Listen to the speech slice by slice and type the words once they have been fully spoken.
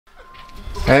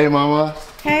Hey, Mama.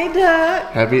 Hey,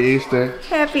 Duck. Happy Easter.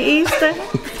 Happy Easter.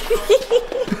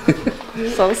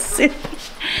 So silly.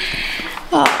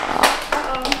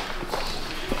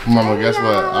 Mama, guess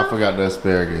what? I forgot the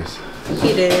asparagus.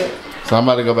 You did. So I'm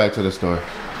about to go back to the store.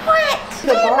 What?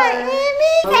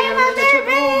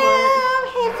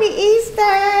 Happy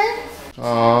Easter.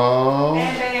 Oh.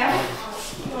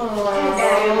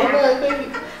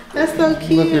 That's so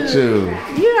cute. Look at you.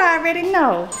 You already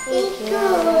know.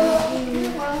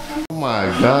 Oh my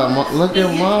God. Look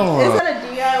at Mama. Is that a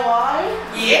DIY?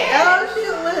 Yeah. Oh, she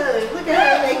look at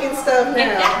her making stuff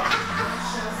now.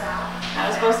 I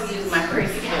was supposed to use my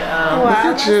crazy Wow,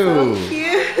 Look at you. So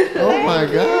cute. Oh my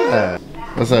God.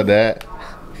 What's up, Dad?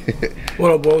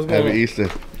 What up, boys? Happy Easter.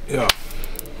 Yeah.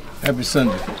 Happy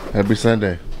Sunday. Happy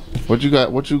Sunday. What you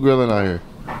got? What you grilling out here?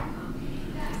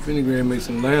 Finna go and make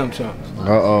some lamb chops.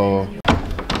 Uh-oh.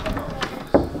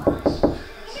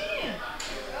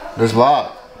 It's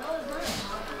locked.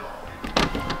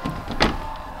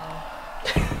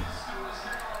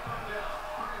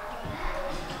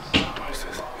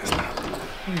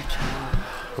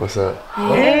 What's up?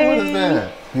 Hey. What is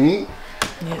that? Heat?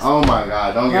 Yes. Oh my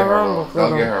God! Don't get her wrong. Rumble.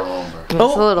 Don't get her wrong, bro.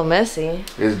 It's a little messy.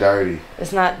 It's dirty.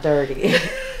 It's not dirty.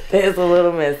 It's a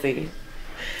little messy.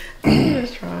 Yeah.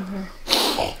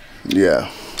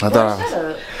 I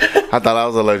thought I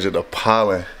was allergic to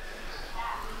pollen.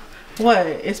 What?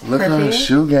 It's Look at her perfume?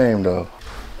 shoe game though.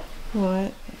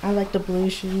 What? I like the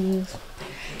blue shoes.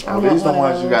 Oh, these the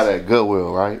ones you got at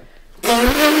Goodwill, right?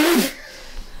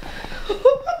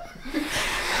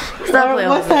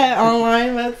 What's that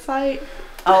online website?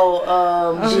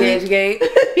 Oh, GH.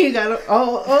 You got to,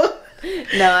 oh.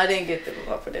 No, I didn't get them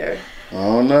off of there. I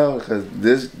don't know, cause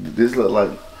this look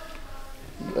like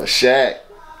a shack.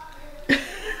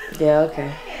 Yeah,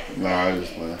 okay. Nah, I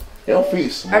just playing. Your feet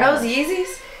small. Are those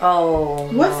Yeezys? Oh.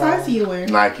 What no. size do you wear?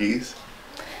 Nikes.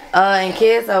 And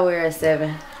kids, I wear a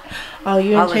 7. Oh,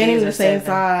 you All and of Channing these the are same 7.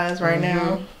 size right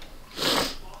now.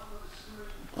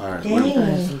 Alright,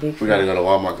 Dang. we gotta go to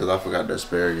Walmart because I forgot the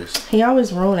asparagus. He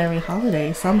always ruin every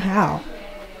holiday somehow.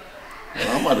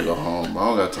 I'm about to go home. I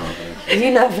don't got time for that.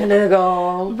 You're not finna go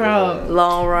home. Bro.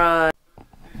 Long run.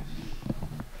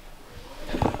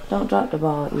 Don't drop the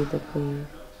ball either, please.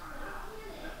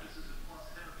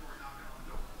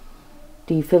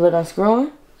 Do you feel it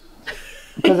unscrewing?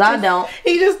 Because I don't.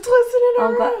 He just twisted it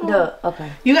Oh, around. God.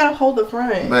 Okay. You gotta hold the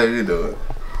front. Baby, you do it.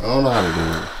 I don't know how to do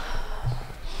it.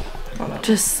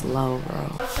 Just slow,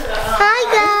 bro. Hi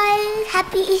guys,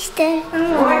 happy Easter.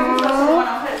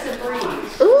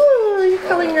 Ooh, you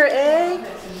coloring your egg?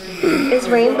 It's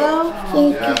rainbow?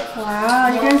 Yeah. Wow,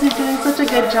 you guys are doing such a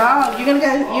good job. You're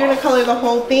gonna color the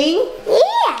whole thing?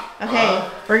 Yeah. Okay,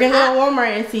 we're gonna go to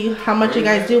Walmart and see how much you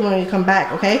guys do when we come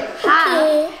back, okay?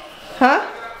 Okay. Huh?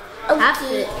 Half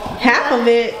it. Half of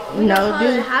it? No,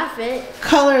 dude. Half it.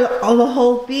 Color the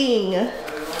whole thing.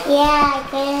 Yeah,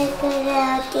 things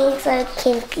so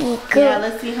can be good. Yeah,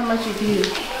 let's see how much you do.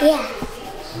 Yeah.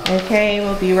 Okay,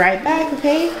 we'll be right back,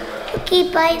 okay?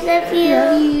 Okay, bye, love you.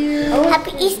 Love you.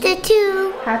 Happy Easter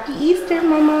too. Happy Easter,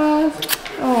 mamas.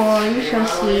 Oh, you're so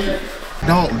sweet.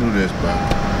 Don't do this, bro.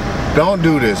 Don't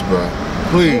do this, bro.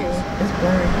 Please. It's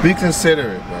burnt. Be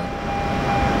considerate, bro.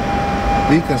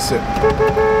 Be considerate.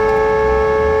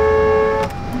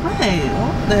 Wait,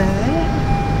 what the heck?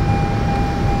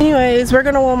 Anyways, we're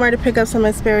gonna Walmart to pick up some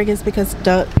asparagus because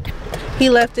Duck, he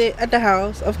left it at the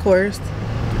house, of course.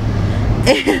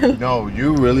 And No,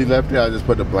 you really left it. I just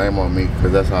put the blame on me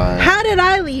because that's how I am. how did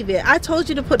I leave it? I told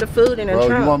you to put the food in the Bro,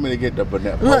 trunk. you want me to get the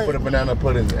banana? Look. Put the banana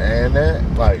puddings and that?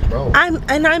 Like, bro. I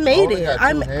made only it.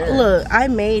 got 2 hands. Look, I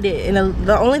made it, and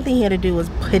the only thing he had to do was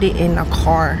put it in the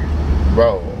car.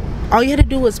 Bro, All you had to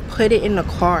do was put it in the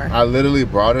car. I literally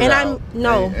brought it And out.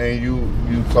 no. And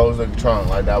you closed the trunk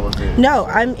like that was it. No,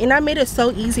 I made it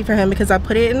so easy for him because I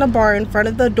put it in the bar in front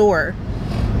of the door.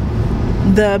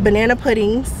 The banana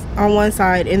puddings on one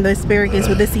side and the asparagus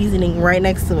with the seasoning right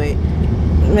next to it.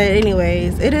 But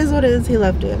anyways, it is what it is. He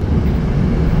left it.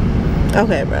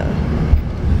 Okay, bro.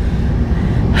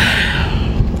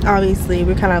 Obviously,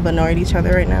 we're kind of annoyed at each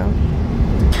other right now.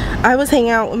 I was hanging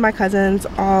out with my cousins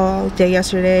all day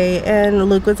yesterday, and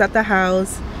Luke was at the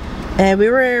house, and we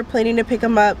were planning to pick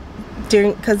him up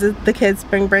because the kids'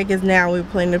 spring break is now. We were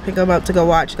planning to pick them up to go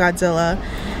watch Godzilla,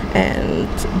 and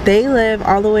they live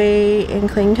all the way in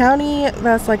Clayton County.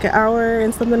 That's like an hour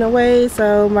and something away,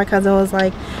 so my cousin was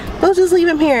like, we'll just leave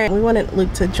him here. We wanted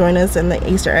Luke to join us in the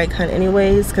Easter egg hunt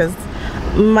anyways because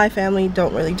my family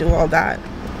don't really do all that.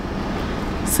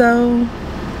 So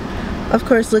of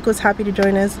course Luke was happy to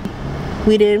join us.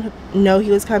 We didn't know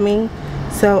he was coming,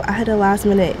 so I had to last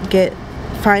minute get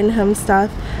find him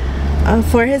stuff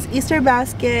for his Easter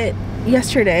basket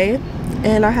yesterday,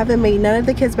 and I haven't made none of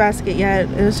the kids' basket yet.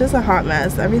 It was just a hot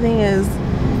mess. Everything is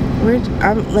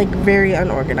I'm like very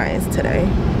unorganized today,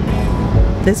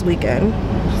 this weekend.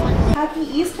 Happy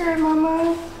Easter,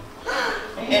 Mama.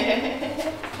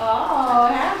 Oh,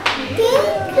 happy.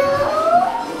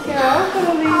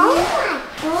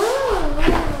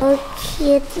 Oh,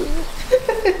 kitty.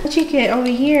 What you get over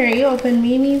here? You opened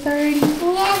Mimi's already?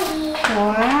 Yummy.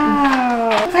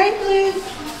 Wow. Hi, Blue.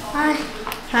 Hi.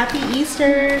 Happy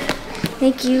Easter.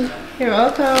 Thank you. You're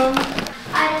welcome.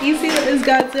 You see that this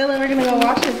Godzilla? We're gonna go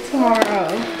watch it tomorrow.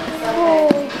 Oh.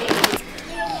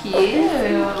 Cute.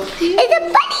 It's a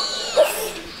bunny.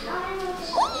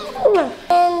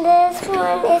 And this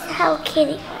one is Hello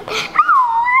Kitty. Oh,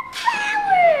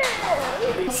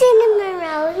 flower. Cinnamon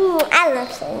roll. I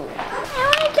love cinnamon. Oh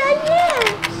my God,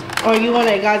 yeah. Oh, you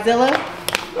wanted Godzilla?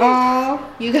 Oh,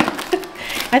 you got.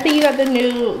 I think you got the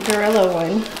new gorilla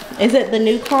one. Is it the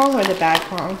new Kong or the bad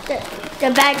Kong?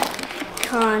 The bad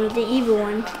Kong, the evil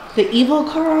one. The evil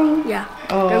Kong? Yeah.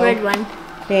 Oh. The red one.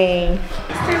 Dang.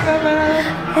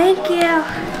 Thank you.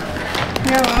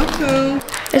 You're welcome.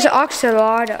 It's an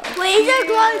oxalado. Wait, is it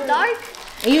glow in the dark?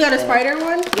 And you got a spider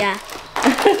one? Yeah.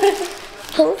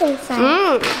 Pink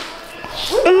inside.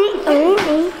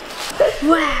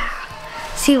 Wow.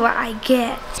 See what I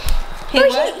get. Hey, Oh,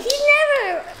 what? he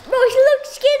never. No, he looks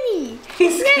skinny.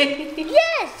 He's skinny.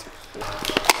 Yes.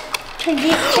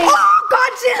 Oh,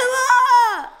 Godzilla!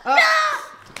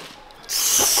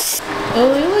 Oh,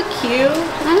 you look cute.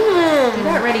 You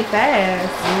got ready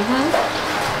fast.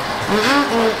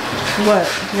 What?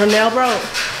 Your nail broke?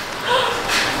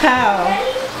 How?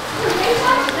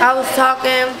 I was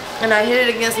talking and I hit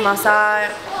it against my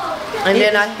side, and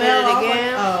then I hit it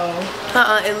again.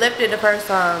 Oh. It lifted the first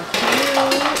time.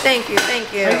 Thank you,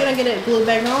 thank you. Are you gonna get it glued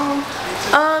back on?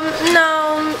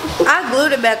 No, I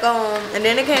glued it back on, and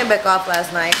then it came back off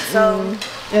last night. So,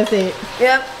 That's it.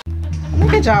 yep.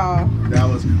 Look at y'all. That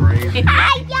was crazy.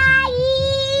 Hi,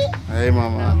 Daddy. Hey,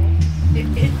 Mama.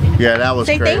 Yeah, that was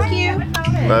Say crazy. thank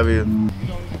you. Love you.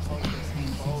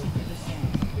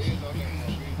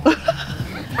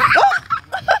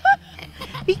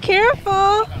 Be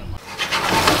careful.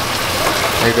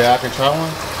 Hey, Dad, I can try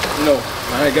one? No,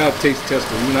 I ain't got a taste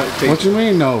tester. You're not the taste What you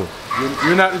mean, no?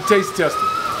 You're not the taste tester.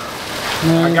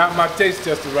 I got my taste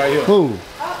tester right here. Who?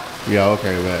 Yeah,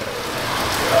 okay, bet.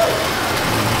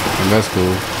 That's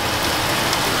cool.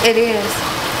 It is.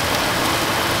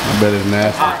 I bet it's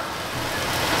nasty.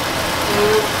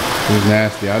 It's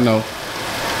nasty, I know.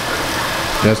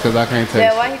 Just because I can't taste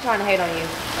Yeah, it. why he trying to hate on you?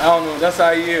 I don't know. That's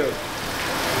how he is.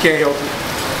 Can't help it.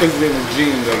 It's in the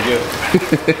genes, I guess.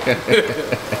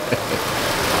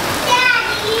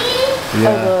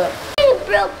 Yeah. You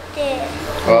broke it.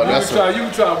 Oh, You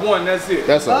can try one. That's it.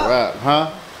 that's a wrap,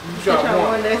 huh? You can try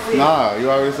one. That's it. Nah,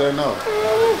 you already said no.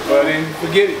 But then you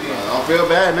forget it then. I don't feel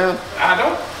bad now. I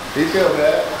don't. He feel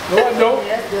bad. No, I don't.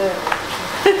 That's good.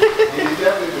 He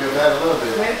definitely feel bad a little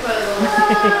bit.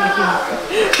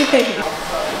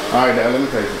 All right, Dad, let me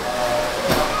taste it.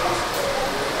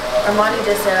 Armani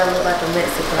just said I look like a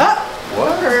Mexican.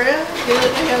 What? For real? You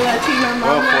look like a Latino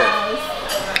Well, mama.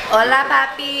 Hola,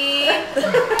 papi.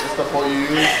 This the fork you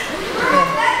use?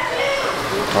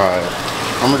 All right,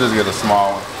 I'm gonna just get a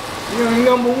small one. You ain't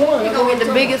number one. You gonna get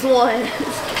the biggest one.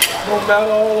 Don't matter,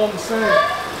 all I'm saying.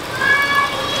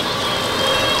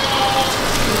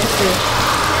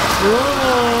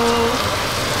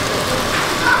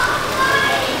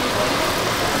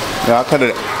 Yeah, I cut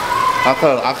it. I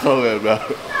cut it, bro.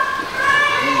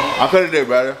 I cut it there,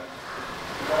 brother.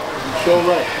 Show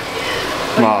right.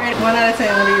 Small. 1 out of 10,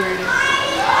 what are you rating?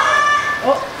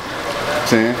 Oh.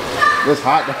 10. It's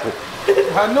hot though.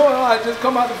 I know it. I just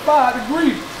come out to 5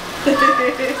 degrees. I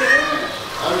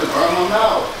just burned my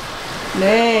mouth.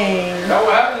 Dang. That's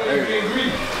what happens when you get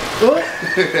greedy.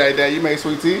 Hey, Dad, you make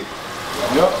sweet tea?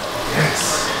 Yup.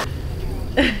 Yes.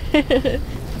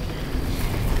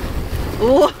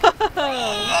 Whoa.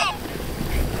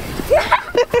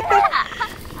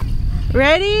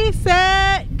 Ready,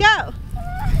 set, go.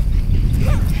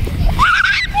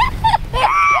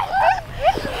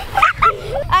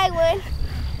 I win.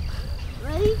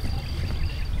 Ready?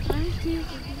 1, 2,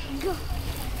 go.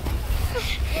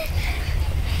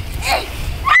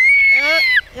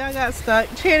 Y'all got stuck.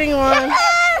 Channing won.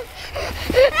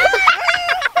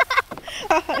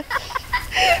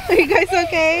 Are you guys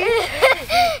okay?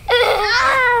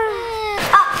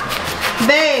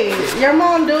 Babe, your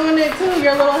mom doing it too,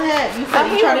 your little head. You said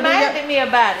you He tried to do reminded me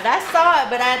about it. I saw it,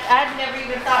 but I never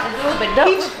even thought to do it. But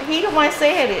he the one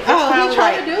said it. Oh, he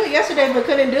tried to do it yesterday but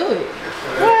couldn't do it.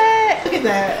 What? Look at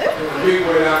that. Big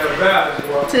way down the valley,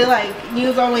 boy. To like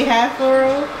use only half the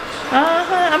room.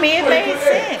 I mean, it made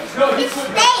sense. No, you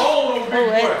put the hole on big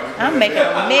boy. I'm making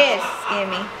a mess,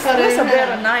 Emmy. So that's a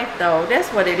better knife, though. That's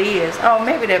what it is. Oh,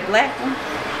 maybe that black one.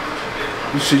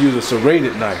 You should use a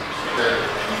serrated knife.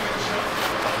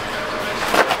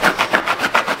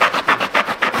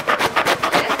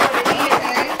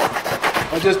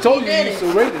 I just told you use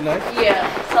a serrated knife. Yeah.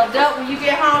 So Duck, when you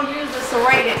get home, use a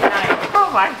serrated knife. Oh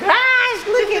my gosh,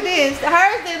 look at this.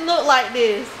 Hers didn't look like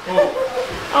this.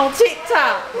 On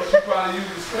TikTok. You should probably use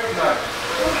a straight knife.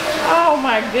 Oh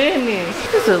my goodness.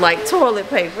 This is like toilet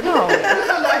paper, no?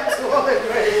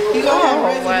 You gonna have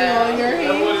residue on your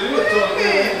That's what hand? it is, toilet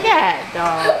paper. God,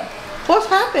 dog. What's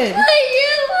happened?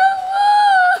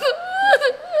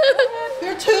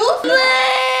 Your tooth?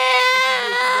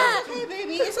 Okay,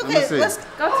 baby, it's okay. see. Let's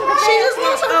Go to the She just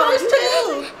lost her first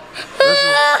tooth.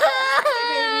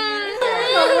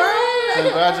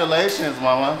 Congratulations,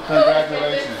 Mama.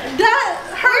 Congratulations.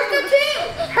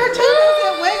 Her tooth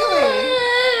isn't wiggling.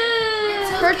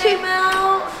 Her teeth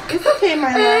out. It's okay,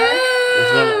 my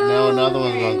love. Now another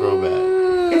one's gonna grow back.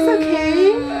 It's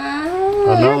okay.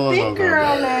 Another You're a one's big gonna grow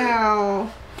girl back.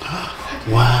 now.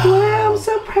 Wow. Wow, I'm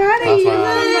so proud of you.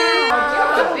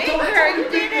 High You're a big girl. You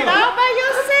did it all by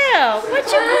yourself. What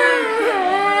you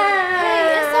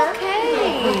It's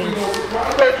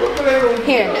okay.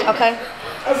 Here, okay?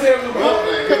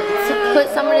 Put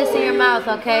some of this in your mouth,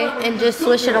 okay? And just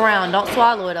swish it around. Don't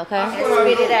swallow it, okay?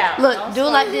 spit it out. Look, do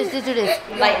like this. Just do this.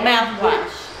 Like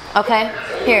mouthwash. Okay?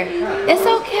 Here. It's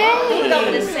okay. Do it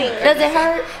over the sink. Does it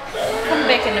hurt? Come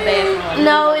back in the bathroom.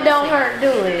 No, it don't hurt. Do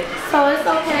it. So it's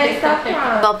okay. Stop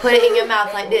crying. So put it in your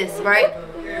mouth like this, right?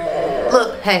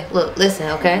 Look, hey, look, listen,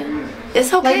 okay?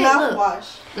 It's okay. Like Look.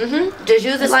 mouthwash. Just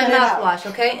use it like spit it out. mouthwash,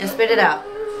 okay? And spit it out.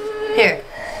 Here.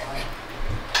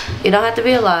 You don't have to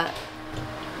be a lot.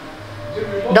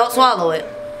 Don't swallow it.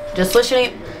 Just swish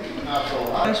it in.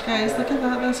 Gosh, guys, look at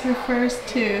that. That's her first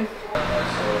tooth.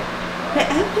 But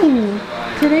Evan,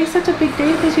 today's such a big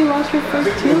day because you lost your first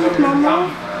tooth, Mama.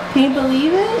 Can you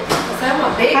believe it?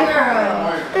 I'm a big High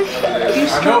girl. five. You're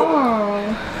strong.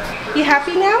 You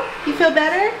happy now? You feel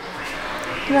better?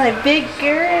 You're like, big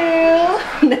girl.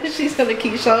 Now she's gonna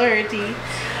keep showing her teeth.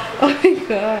 Oh my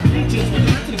god.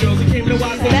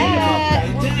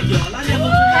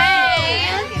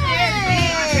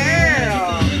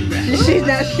 She's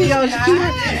not, she goes,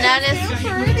 Now this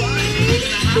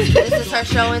is her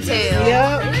show and tell.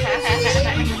 Yep.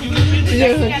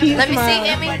 Let me see,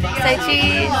 Emmy. Say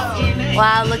cheese.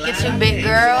 Wow, look at you, big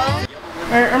girl.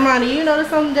 Armani, you notice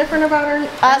something different about her?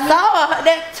 I saw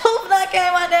that tooth that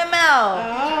came out that mouth.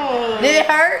 Oh. Did it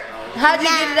hurt? How'd you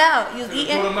get it out? You was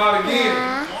eating? Pull them out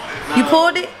again. You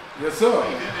pulled it? Yes, sir.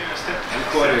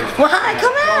 Why?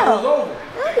 Come It's out. over.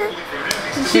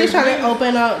 She was trying to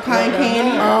open up cotton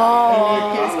candy. Oh. And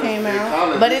it just came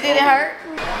out. But it didn't hurt?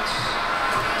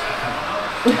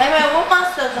 Hey man, what my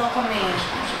stuff don't come in?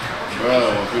 Bro,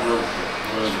 when people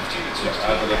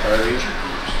after the 30s,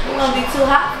 It's gonna be too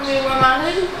hot for me to wear my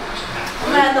hoodie. I'm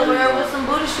gonna have to wear it with some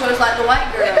booty shorts like the white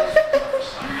girls.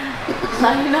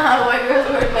 Like, you know how the white girls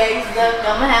wear baggy stuff?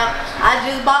 I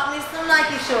just bought me some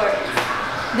Nike shorts.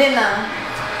 Didn't I?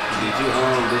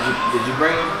 Did you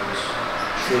bring them?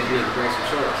 So you need to bring some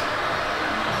shorts.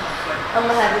 I'm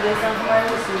gonna have to get some for my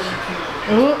receipt.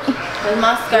 Ooh. With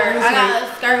my skirt. I got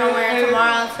a skirt I'm wearing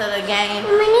tomorrow to the game.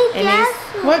 And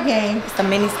What game? it's a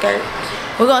mini skirt.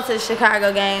 We're going to the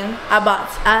Chicago game. I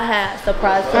had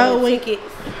surprise for Oh, the wait.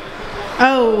 tickets.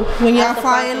 Oh, when y'all I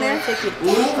fly in surprised there? for the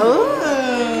tickets.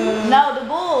 Ooh. No, the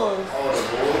Bulls.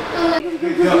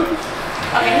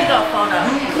 Okay, he got a photo.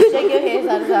 Shake your head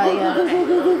side to side, yeah.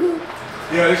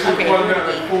 Yeah, this shit going down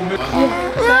like 4 minutes.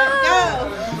 Let's go.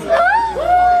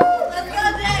 Let's go,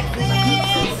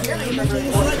 Jackson!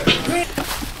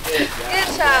 Good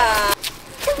job.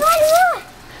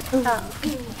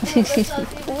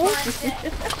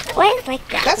 Where's my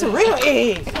God? That's a real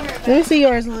egg. Let me see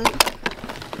yours, Luke.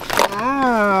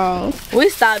 Wow. We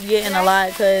stopped getting a lot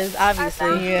because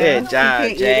obviously. Yeah. Good job, You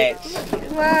can't eat Jax.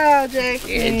 it. Wow, Jackson.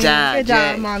 Good job, Good job,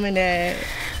 Jax. Mom and Dad.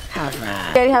 High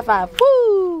five. Daddy high five.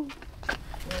 Woo!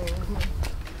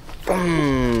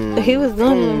 He was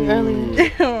doing it earlier.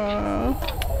 Aww.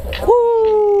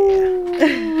 Woo.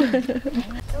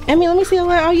 Emmy, let me see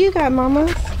what all you got, Mama.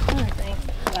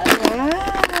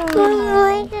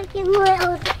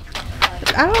 Wow.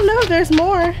 I don't know if there's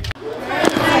more. So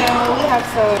we have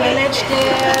some spinach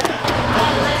dip.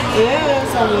 Yeah,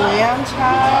 some lamb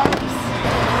chops.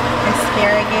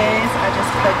 Asparagus. I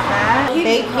just cooked that.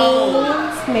 Baked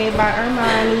beans made by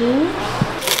Armani.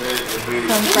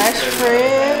 Some fresh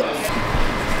fruit.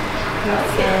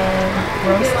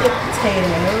 roasted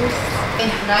potatoes.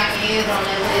 Knock your ears on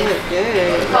that list.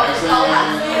 Good.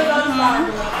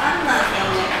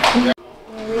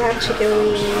 We have chicken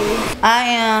wings. I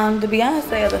am the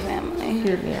Beyonce of the family.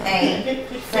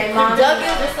 Hey, Mom Duck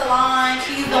is the salon.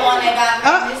 She's the one that got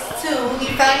famous too. He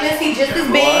famous. He just as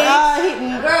big.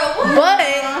 Girl, what?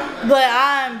 But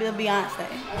I'm the Beyonce.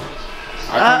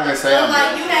 I can't even say So I'm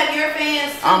like you have your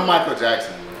fans. Too. I'm Michael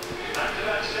Jackson.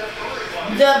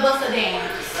 The Busta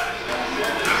Dance.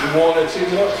 You want that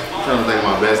cheese up? I'm trying to think of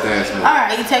my best dance move.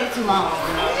 Alright, you take too long.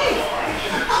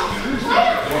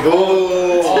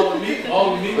 Oh! All the meat,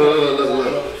 all the meat.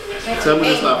 Look. Tell me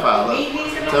this not fire. Look.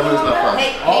 Tell me this not fire.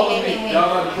 All the meat. Y'all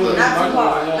got to put it in the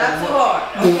microwave. Not too hard.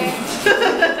 Okay.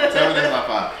 Tell me this not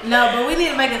fire. No, but we need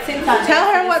to make a TikTok. Tell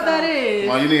her what that is.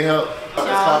 Mom, you need help? It's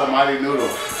called a mighty noodle.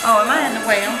 Oh, am I in the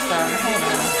way? I'm sorry. Hold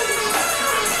on.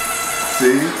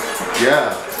 See?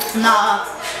 Yeah. Nah.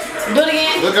 Do it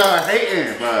again. Look at her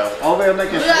hating, bro. Over there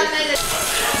making You gotta make it.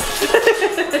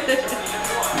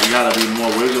 You gotta be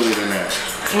more wiggly than that.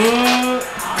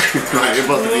 Like, it's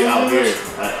supposed to be out here.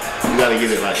 Like, you gotta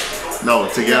get it like, no,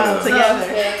 together. No, together.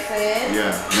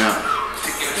 Yeah, now.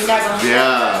 You're not gonna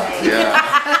Yeah.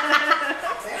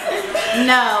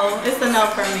 No, it's a no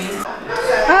for me.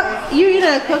 You eat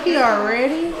a cookie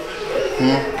already?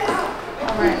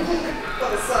 Alright.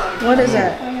 What is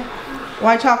that?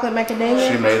 White chocolate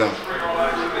macadamia? She made them.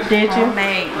 Did you?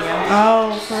 Made, yeah.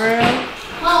 Oh, for real?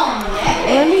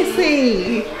 Let me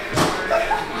see.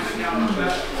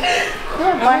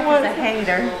 Your wife is a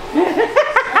hater.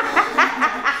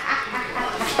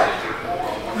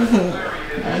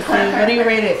 Let's see. What do you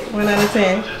rate it? 1 out of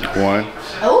 10. 1.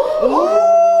 Ooh.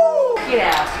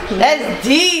 Get out. That's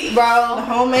deep, bro. The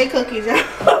homemade cookies. Remember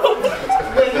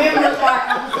the part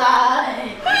on the side.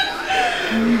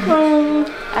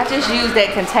 I just use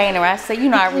that container. I say, you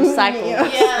know, I recycle.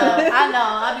 Yeah, I know.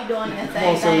 I be doing that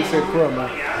same thing.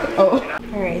 Oh.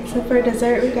 Alright, so for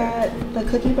dessert we got the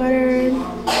cookie butter,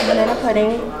 banana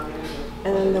pudding,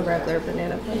 and then the regular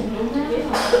banana pudding.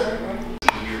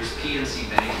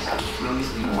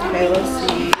 Okay, let's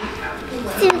see.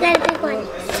 See, we got a big one.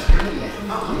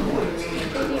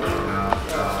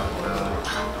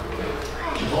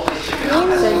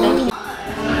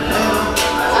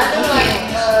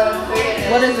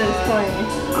 What is this playing?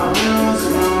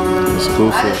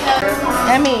 Exclusive.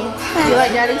 Emmy, you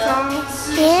like Daddy's song?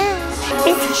 Yeah,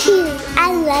 it's cute.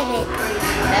 I love it.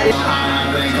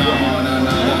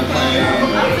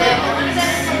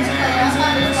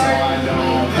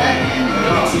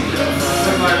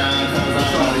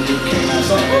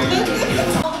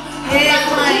 Yeah,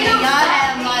 honey, y'all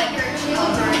have like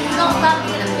children. You don't stop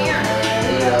being a parent.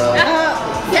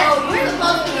 So you're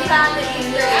supposed to be trying to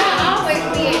be there. I always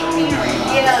be a parent.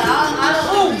 Yeah, I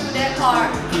don't do that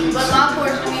part. But my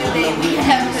portion is that we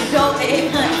have to go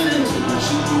egg hunt too.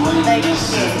 Like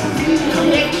next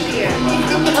year.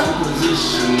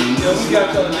 Yo, we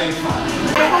got your name.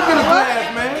 Look at the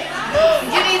glass, man.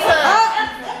 You need to.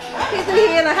 He's to be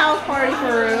in a house party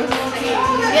for real.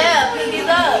 Yeah, pinkies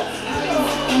up.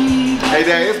 Hey,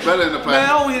 Dad, it's better than the Man,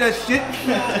 I plastic. don't hear that shit.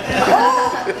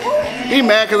 He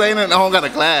mad because ain't nothing. I don't got a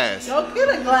glass. Go get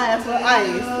a glass with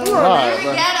ice. Come on. Alright, It's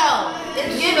bro. ghetto.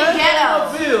 It's giving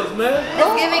ghetto. Feels, man.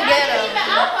 It's giving ghetto.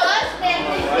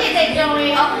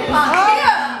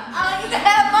 You can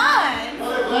have mine.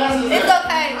 It's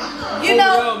okay. You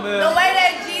know, the way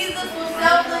that Jesus was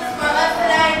selfless for us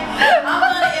today, I'm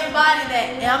going to embody that.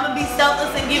 And I'm going to be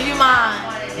selfless and give you mine.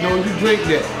 No, you drink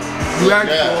that. You ask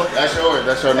for Yeah, it. that's yours.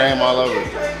 That's your name all over it.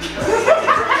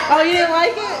 Oh, you didn't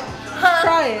like it?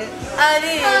 Try it. I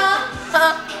did.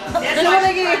 You want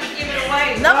to get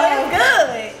No, it's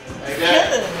good. Hey,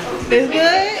 Dad. It's good?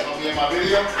 You want to be in my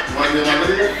video? You want to be in my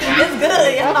video? It's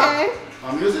good, y'all. Okay. My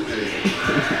music video.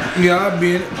 Yeah, I've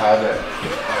been. How's that?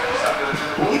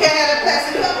 You can't have a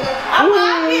plastic cup. I'm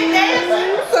being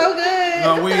dancing. So good.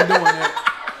 No, we ain't doing that.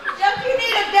 You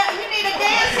need a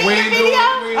dance in We your ain't doing video?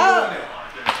 that. We ain't doing that.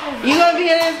 You gonna be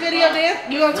in this video dance?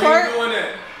 You gonna We ain't twerk? doing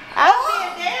that. I'm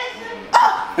being dancing.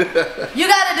 You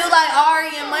gotta do like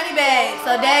Ari and Moneybag.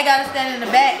 So Dad gotta stand in the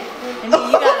back. And then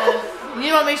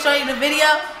you want me to show you the video?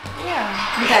 Yeah.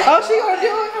 Okay. Oh, she gonna do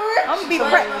it for real? I'm gonna be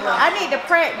I need to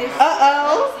practice.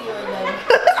 Uh-oh.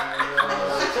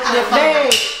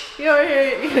 Dang. You over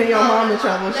here, your mom in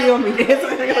trouble. She gonna be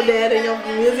dancing with your dad in your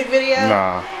music video?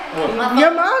 Nah.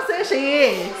 Your mom said she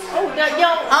is. I'm gonna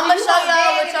show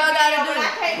y'all what y'all gotta do.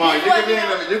 Come on, you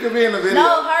can be in the video.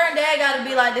 No, her and Dad gotta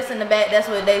be like this in the back. That's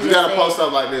what they just You gotta said. post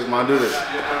up like this, Mom. Do this.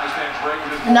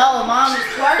 No, Mom is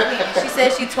twerking. She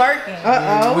said she twerking.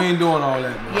 Uh-oh. We ain't doing all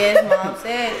that, man. Yes, Mom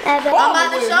said. I'm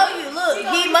about to show you. look,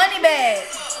 he money bag.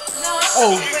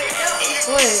 Oh.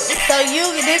 Wait. So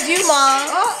this you, mom.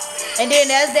 And then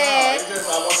that's dad. I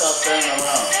want y'all standing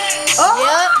around.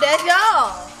 Yep, that's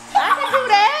y'all. I can do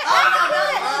that.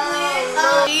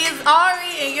 He's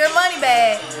Ari and your money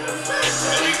bag.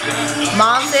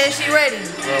 Mom said she ready.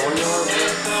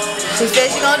 She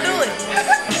said she gonna do it.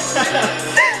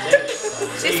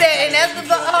 She said, and that's the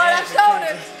part I showed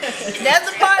her. That's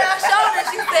the part I showed her.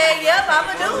 She said, yep,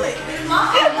 I'ma do it. You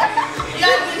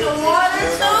gotta get the water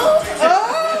too.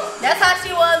 That's how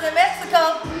she was in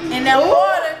Mexico. In that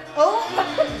water.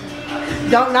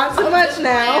 Don't, not too much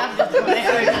now. You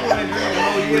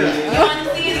wanna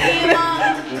see it again,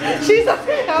 Mom? She's like,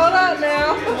 hold up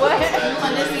now. What? You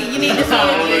wanna see? You need to see it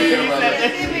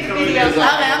again. Okay, I'm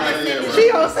gonna send it.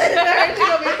 She gonna sit in there and she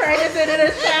gonna be practicing in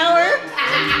the shower.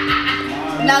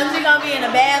 No, she gonna be in a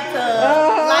bathtub.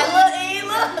 Like, look, E,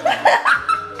 look.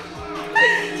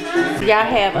 Y'all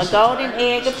have a golden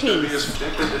egg apiece.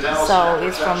 So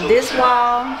it's from this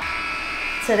wall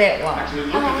to that wall.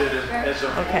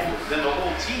 Okay.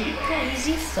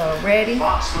 Easy. So ready,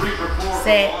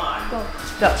 set, go.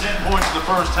 10 points the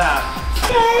first half.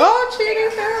 Oh,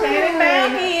 Channing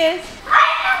found his.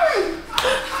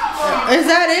 Is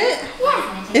that it?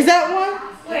 Is that one?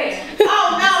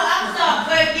 Oh, no, I'm sorry.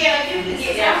 But yeah, you can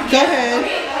get that. Go ahead.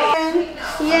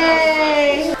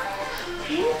 Yay!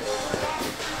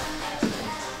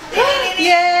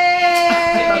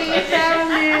 Yay! You found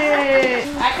it!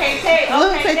 I can't take.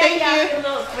 Look, Okay, say now thank y'all you. can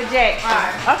look for Jack.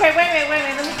 Okay, wait a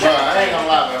minute. Let me Bro, I ain't gonna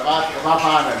lie, bro. If I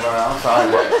find it, bro, I'm sorry.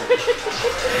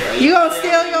 You gonna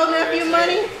steal your nephew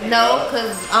money? No,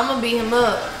 because I'm going to beat him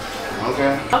up.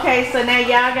 Okay. Okay, so now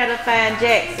y'all gotta find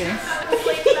Jackson.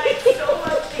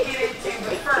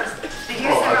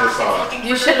 Oh, I just saw it.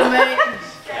 You should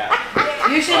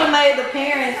have made the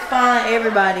parents find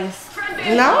everybody's.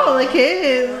 No, the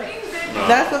kids.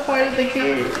 That's the point of the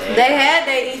kids. They had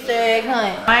their Easter egg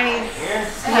hunt. Mine's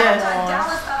Yes.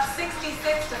 Dallas up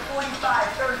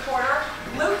 66-45, third quarter.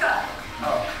 Luka.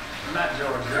 Not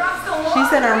Georgia. Drops the She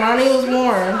said her money was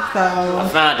warm, so. I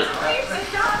found it.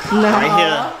 No. Right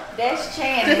here. That's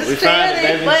Channing. We found it,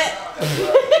 baby. But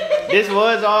This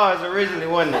was ours originally,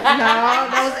 wasn't it? No,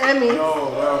 that was Emmy.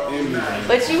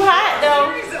 But you hot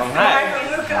though. I'm hot.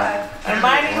 And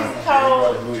mine is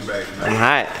cold. I'm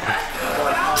hot.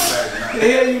 What the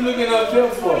hell you looking up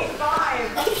there for?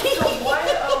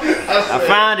 I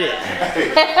found it.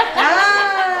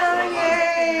 Ah,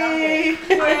 yay!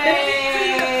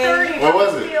 What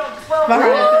was it?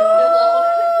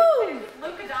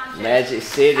 Magic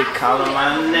City calling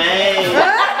my name.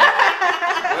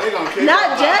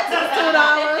 Not Jackson's $2.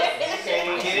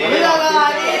 we don't go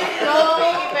like this.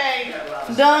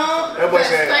 Don't. That boy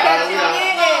said,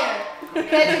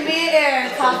 Catch me in air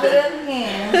and pop it up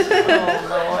again. Oh,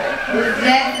 Lord. This is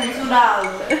Jackson $2.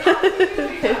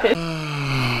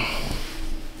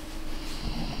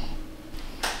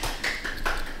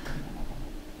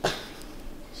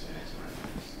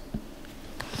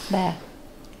 Bye.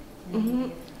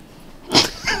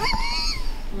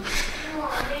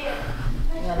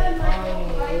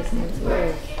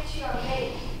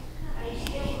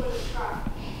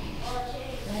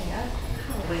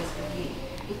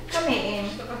 Come here, Em.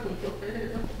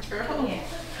 Come here.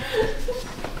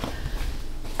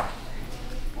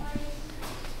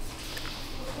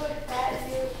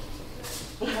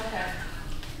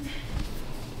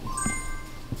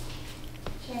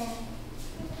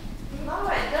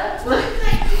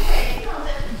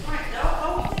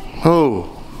 Who?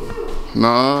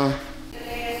 Nah.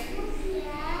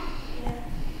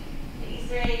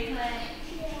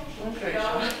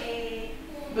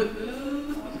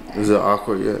 Is it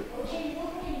awkward yet?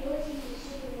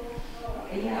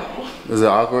 Is it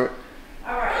awkward?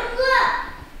 Alright.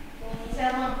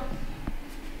 Tell them.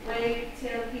 Wave,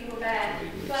 tell people bye.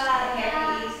 Bye.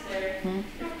 Happy Easter.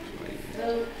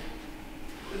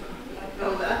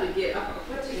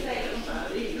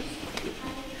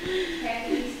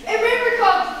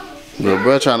 Bro,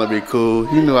 bro trying to be cool.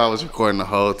 He knew I was recording the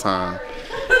whole time.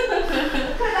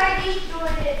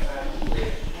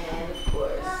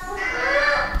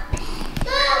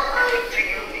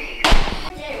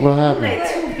 What happened? Like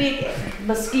 2 big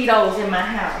mosquitoes in my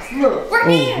house. Look.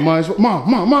 Oh,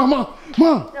 Mom.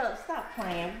 No, stop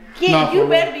playing. Nah, You for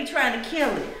better be trying to kill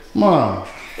it. Mom.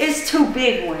 It's 2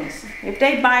 big ones. If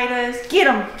they bite us, get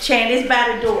them, Chan. It's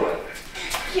by the door.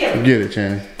 Kill 'em. Get it,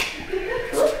 Channing.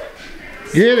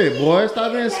 Get it, boy.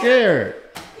 Stop being scared.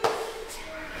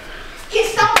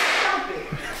 Stop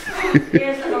it.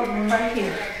 Here's another one right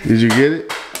here. Did you get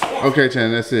it? Okay,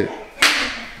 Channing, that's it.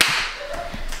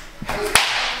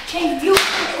 Can you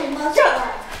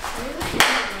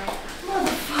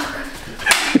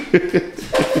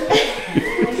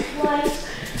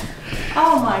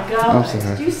Oh my God. I'm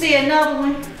sorry. You see another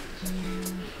one?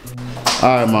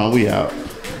 All right, Mom, we out.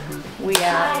 We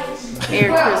out.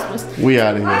 Merry Christmas. We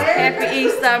out of here. Happy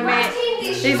Easter, man.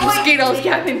 These mosquitoes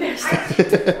got me messed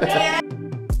up.